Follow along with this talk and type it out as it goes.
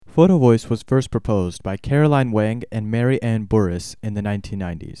Photo Voice was first proposed by Caroline Wang and Mary Ann Burris in the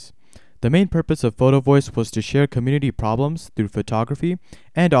 1990s. The main purpose of Photo Voice was to share community problems through photography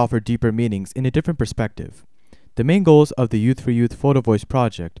and offer deeper meanings in a different perspective. The main goals of the Youth for Youth Photo Voice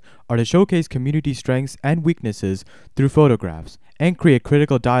project are to showcase community strengths and weaknesses through photographs and create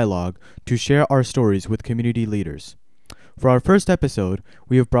critical dialogue to share our stories with community leaders. For our first episode,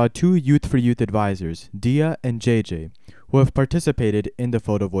 we have brought two Youth for Youth advisors, Dia and JJ, who have participated in the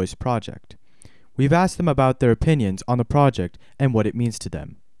Photo Voice project. We've asked them about their opinions on the project and what it means to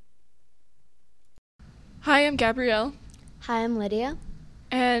them. Hi, I'm Gabrielle, Hi, I'm Lydia.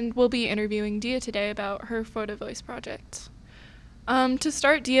 and we'll be interviewing Dia today about her Photo Voice project. To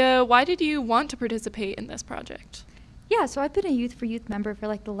start, Dia, why did you want to participate in this project? Yeah, so I've been a Youth for Youth member for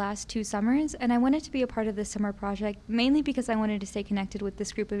like the last 2 summers, and I wanted to be a part of this summer project mainly because I wanted to stay connected with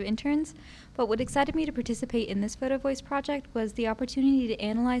this group of interns. But what excited me to participate in this Photo Voice project was the opportunity to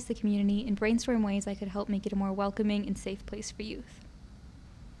analyze the community and brainstorm ways I could help make it a more welcoming and safe place for youth.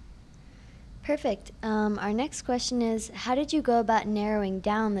 Perfect. Our next question is, how did you go about narrowing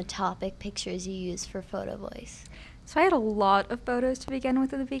down the topic pictures you used for Photo Voice? So I had a lot of photos to begin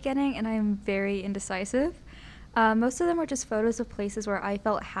with in the beginning, and I am very indecisive. Most of them were just photos of places where I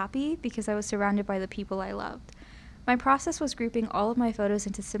felt happy because I was surrounded by the people I loved. My process was grouping all of my photos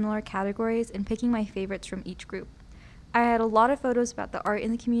into similar categories and picking my favorites from each group. I had a lot of photos about the art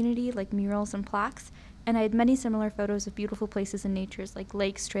in the community, like murals and plaques, and I had many similar photos of beautiful places and natures, like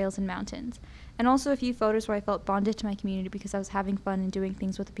lakes, trails, and mountains, and also a few photos where I felt bonded to my community because I was having fun and doing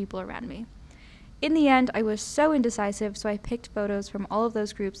things with the people around me. In the end, I was so indecisive, so I picked photos from all of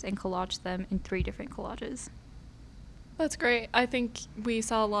those groups and collaged them in 3 different collages. That's great. I think we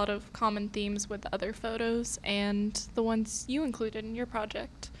saw a lot of common themes with the other photos and the ones you included in your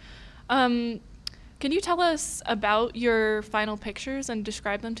project. Can you tell us about your final pictures and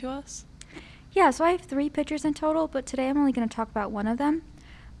describe them to us? Yeah, so I have 3 pictures in total, but today I'm only going to talk about one of them.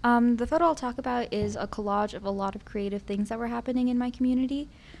 The photo I'll talk about is a collage of a lot of creative things that were happening in my community.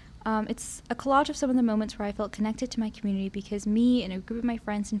 It's a collage of some of the moments where I felt connected to my community because me and a group of my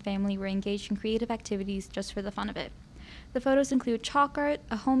friends and family were engaged in creative activities just for the fun of it. The photos include chalk art,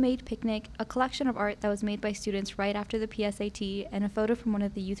 a homemade picnic, a collection of art that was made by students right after the PSAT, and a photo from one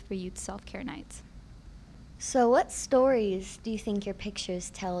of the Youth for Youth self-care nights. So what stories do you think your pictures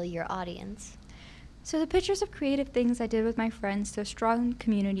tell your audience? So the pictures of creative things I did with my friends show strong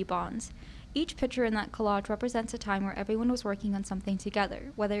community bonds. Each picture in that collage represents a time where everyone was working on something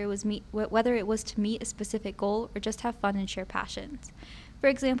together, whether it was to meet a specific goal or just have fun and share passions. For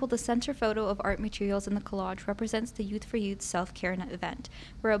example, the center photo of art materials in the collage represents the Youth for Youth self-care event,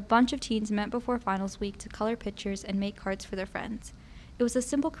 where a bunch of teens met before finals week to color pictures and make cards for their friends. It was a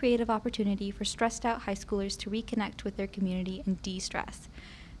simple creative opportunity for stressed out high schoolers to reconnect with their community and de-stress.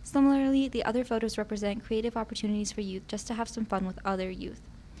 Similarly, the other photos represent creative opportunities for youth just to have some fun with other youth.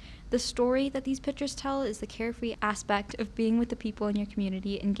 The story that these pictures tell is the carefree aspect of being with the people in your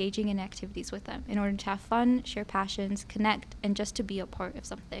community, engaging in activities with them in order to have fun, share passions, connect, and just to be a part of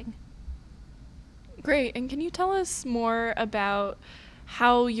something. Great. And can you tell us more about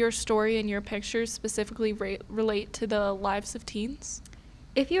how your story and your pictures specifically relate to the lives of teens?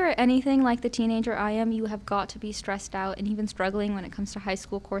 If you are anything like the teenager I am, you have got to be stressed out and even struggling when it comes to high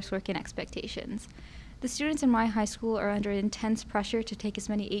school coursework and expectations. The students in my high school are under intense pressure to take as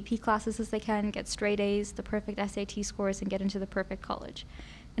many AP classes as they can, get straight A's, the perfect SAT scores, and get into the perfect college.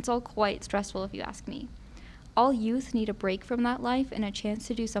 It's all quite stressful if you ask me. All youth need a break from that life and a chance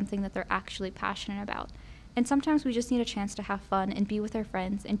to do something that they're actually passionate about. And sometimes we just need a chance to have fun and be with our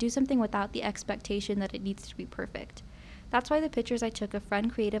friends and do something without the expectation that it needs to be perfect. That's why the pictures I took of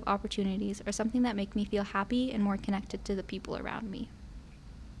friend creative opportunities are something that make me feel happy and more connected to the people around me.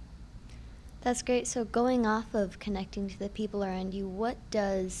 That's great. So going off of connecting to the people around you, what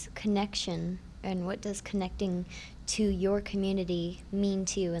does connection and what does connecting to your community mean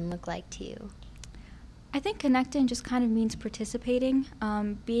to you and look like to you? I think connecting just kind of means participating,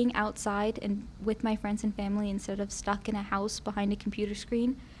 being outside and with my friends and family instead of stuck in a house behind a computer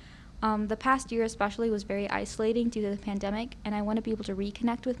screen. The past year especially was very isolating due to the pandemic, and I want to be able to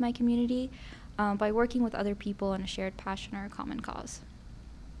reconnect with my community by working with other people on a shared passion or a common cause.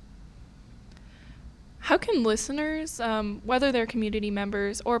 How can listeners, whether they're community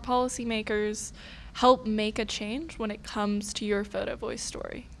members or policymakers, help make a change when it comes to your Photo Voice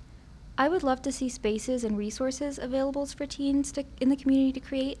story? I would love to see spaces and resources available for teens in the community to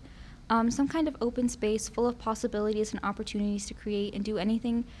create. Some kind of open space full of possibilities and opportunities to create and do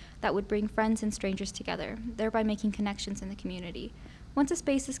anything that would bring friends and strangers together, thereby making connections in the community. Once a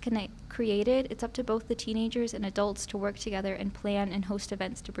space is created, it's up to both the teenagers and adults to work together and plan and host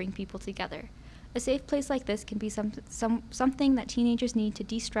events to bring people together. A safe place like this can be something that teenagers need to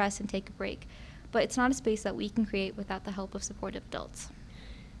de-stress and take a break, but it's not a space that we can create without the help of supportive adults.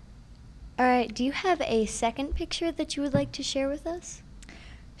 All right, do you have a second picture that you would like to share with us?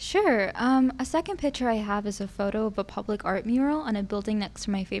 Sure. A second picture I have is a photo of a public art mural on a building next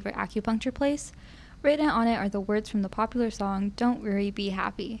to my favorite acupuncture place. Written on it are the words from the popular song, "Don't Worry, Be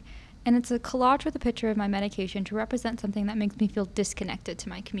Happy." And it's a collage with a picture of my medication to represent something that makes me feel disconnected to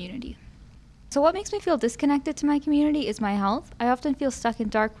my community. So what makes me feel disconnected to my community is my health. I often feel stuck in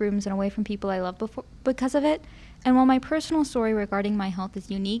dark rooms and away from people I love because of it. And while my personal story regarding my health is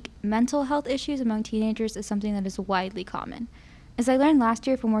unique, mental health issues among teenagers is something that is widely common. As I learned last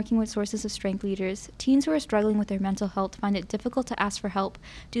year from working with Sources of Strength leaders, teens who are struggling with their mental health find it difficult to ask for help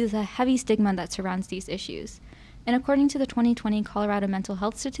due to the heavy stigma that surrounds these issues. And according to the 2020 Colorado mental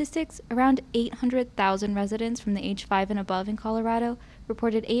health statistics, around 800,000 residents from the age 5 and above in Colorado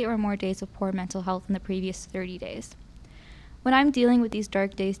reported 8 or more days of poor mental health in the previous 30 days. When I'm dealing with these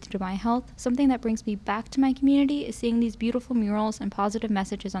dark days due to my health, something that brings me back to my community is seeing these beautiful murals and positive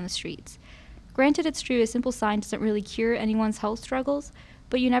messages on the streets. Granted, it's true, a simple sign doesn't really cure anyone's health struggles,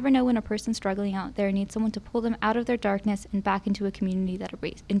 but you never know when a person struggling out there needs someone to pull them out of their darkness and back into a community that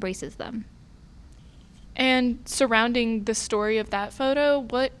embraces them. And surrounding the story of that photo,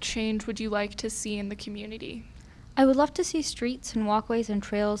 what change would you like to see in the community? I would love to see streets and walkways and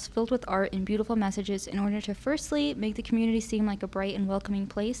trails filled with art and beautiful messages in order to firstly make the community seem like a bright and welcoming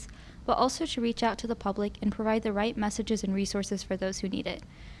place, but also to reach out to the public and provide the right messages and resources for those who need it.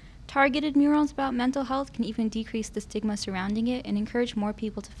 Targeted murals about mental health can even decrease the stigma surrounding it and encourage more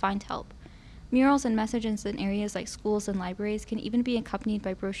people to find help. Murals and messages in areas like schools and libraries can even be accompanied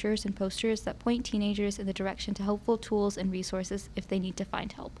by brochures and posters that point teenagers in the direction to helpful tools and resources if they need to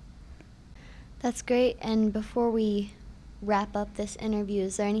find help. That's great. And before we wrap up this interview,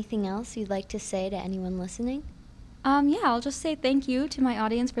 is there anything else you'd like to say to anyone listening? I'll just say thank you to my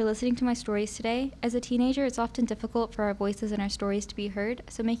audience for listening to my stories today. As a teenager, it's often difficult for our voices and our stories to be heard,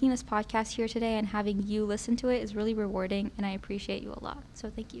 so making this podcast here today and having you listen to it is really rewarding, and I appreciate you a lot.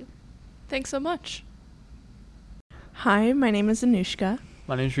 So thank you. Thanks so much. Hi, my name is Anushka.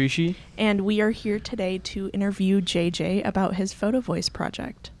 My name's Rishi. And we are here today to interview JJ about his Photo Voice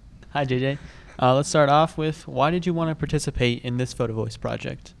project. Hi, JJ. Let's start off with, why did you want to participate in this Photo Voice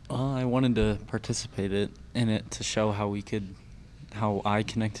project? Well, I wanted to participate in it to show how I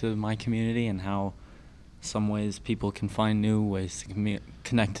connect to my community and how some ways people can find new ways to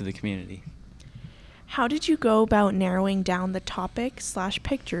connect to the community. How did you go about narrowing down the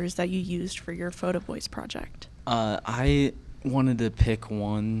topic/pictures that you used for your Photo Voice project? I wanted to pick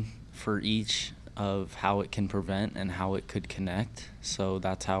one for each of how it can prevent and how it could connect. So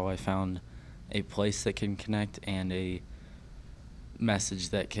that's how I found a place that can connect and a message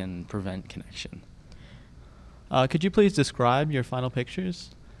that can prevent connection. Could you please describe your final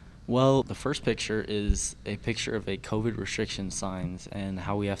pictures? Well, the first picture is a picture of a COVID restriction signs and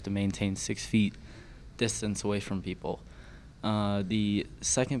how we have to maintain 6 feet distance away from people. The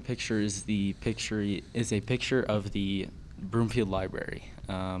second picture is a picture of the Broomfield Library.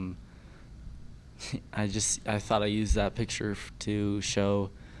 I thought I used that picture to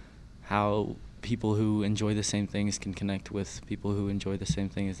show how people who enjoy the same things can connect with people who enjoy the same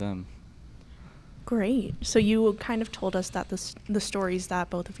thing as them. Great. So you kind of told us that the stories that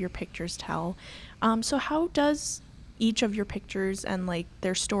both of your pictures tell. So how does each of your pictures and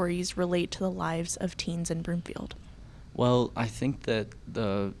their stories relate to the lives of teens in Broomfield? Well, I think that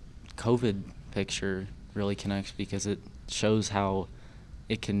the COVID picture really connects because it shows how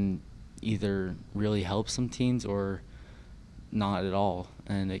it can either really help some teens or not at all,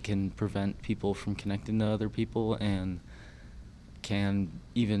 and it can prevent people from connecting to other people and can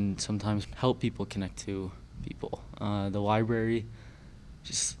even sometimes help people connect to people. The library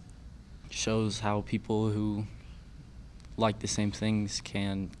just shows how people who like the same things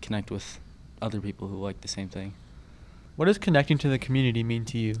can connect with other people who like the same thing. What does connecting to the community mean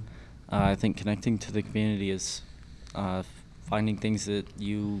to you? I think connecting to the community is finding things that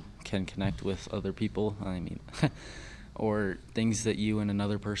you can connect with other people, or things that you and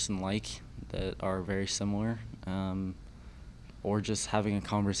another person like that are very similar, or just having a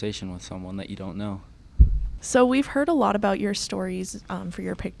conversation with someone that you don't know. So we've heard a lot about your stories for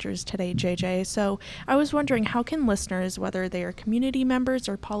your pictures today, JJ. So I was wondering, how can listeners, whether they are community members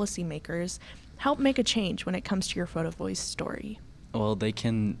or policymakers, help make a change when it comes to your Photo Voice story? Well, they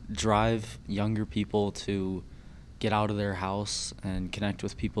can drive younger people to get out of their house and connect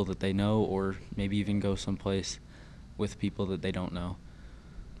with people that they know, or maybe even go someplace with people that they don't know.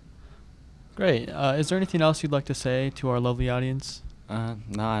 Great. Is there anything else you'd like to say to our lovely audience? No,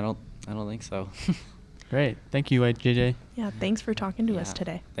 I don't think so. Great. Thank you, JJ. Yeah, thanks for talking to us Yeah.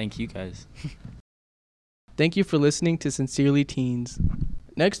 today. Thank you guys. Thank you for listening to Sincerely Teens.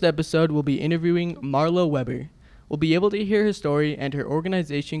 Next episode, we'll be interviewing Marlo Weber. We'll be able to hear her story and her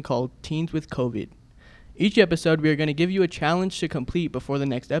organization called Teens with COVID. Each episode, we are going to give you a challenge to complete before the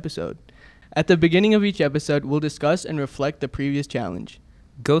next episode. At the beginning of each episode, we'll discuss and reflect the previous challenge.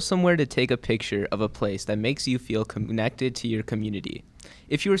 Go somewhere to take a picture of a place that makes you feel connected to your community.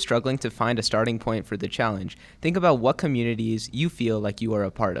 If you are struggling to find a starting point for the challenge, think about what communities you feel like you are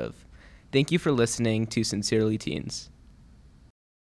a part of. Thank you for listening to Sincerely Teens.